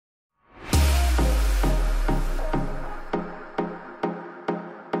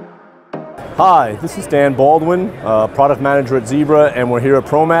Hi, this is Dan Baldwin, product manager at Zebra, and we're here at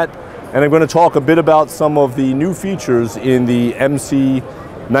ProMat, and I'm going to talk a bit about some of the new features in the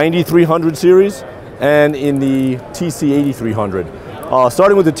MC9300 series and in the TC8300.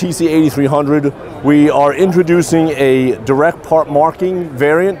 Starting with the TC8300, we are introducing a direct part marking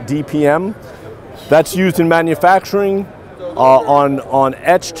variant, DPM, that's used in manufacturing on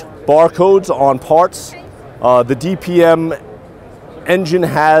etched barcodes on parts. The DPM engine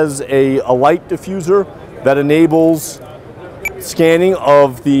has a light diffuser that enables scanning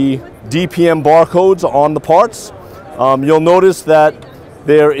of the DPM barcodes on the parts. You'll notice that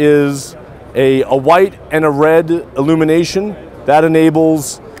there is a white and a red illumination that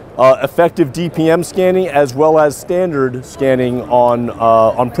enables effective DPM scanning as well as standard scanning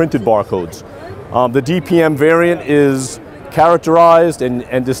on printed barcodes. The DPM variant is characterized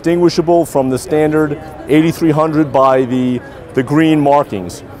and distinguishable from the standard 8300 by the green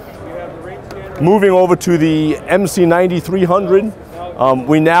markings. Moving over to the MC9300,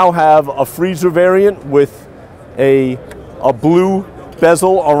 we now have a freezer variant with a blue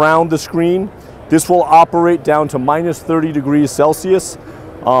bezel around the screen. This will operate down to -30 degrees Celsius.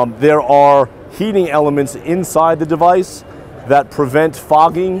 There are heating elements inside the device that prevent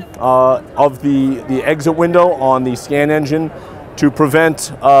fogging of the exit window on the scan engine to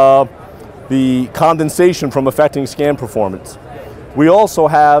prevent the condensation from affecting scan performance. We also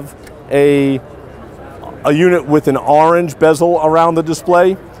have a unit with an orange bezel around the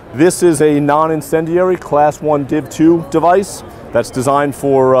display. This is a non-incendiary Class 1 Div 2 device that's designed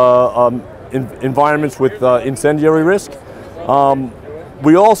for environments with incendiary risk.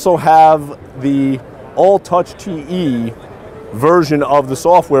 We also have the All-Touch TE version of the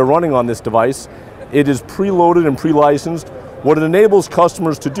software running on this device. It is preloaded and pre-licensed. What it enables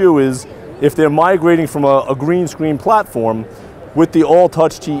customers to do is, if they're migrating from a green screen platform, with the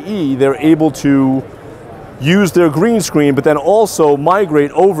All-Touch TE, they're able to use their green screen, but then also migrate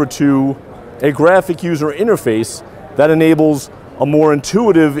over to a graphic user interface that enables a more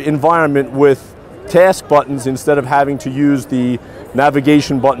intuitive environment with task buttons instead of having to use the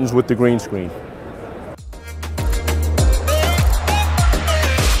navigation buttons with the green screen.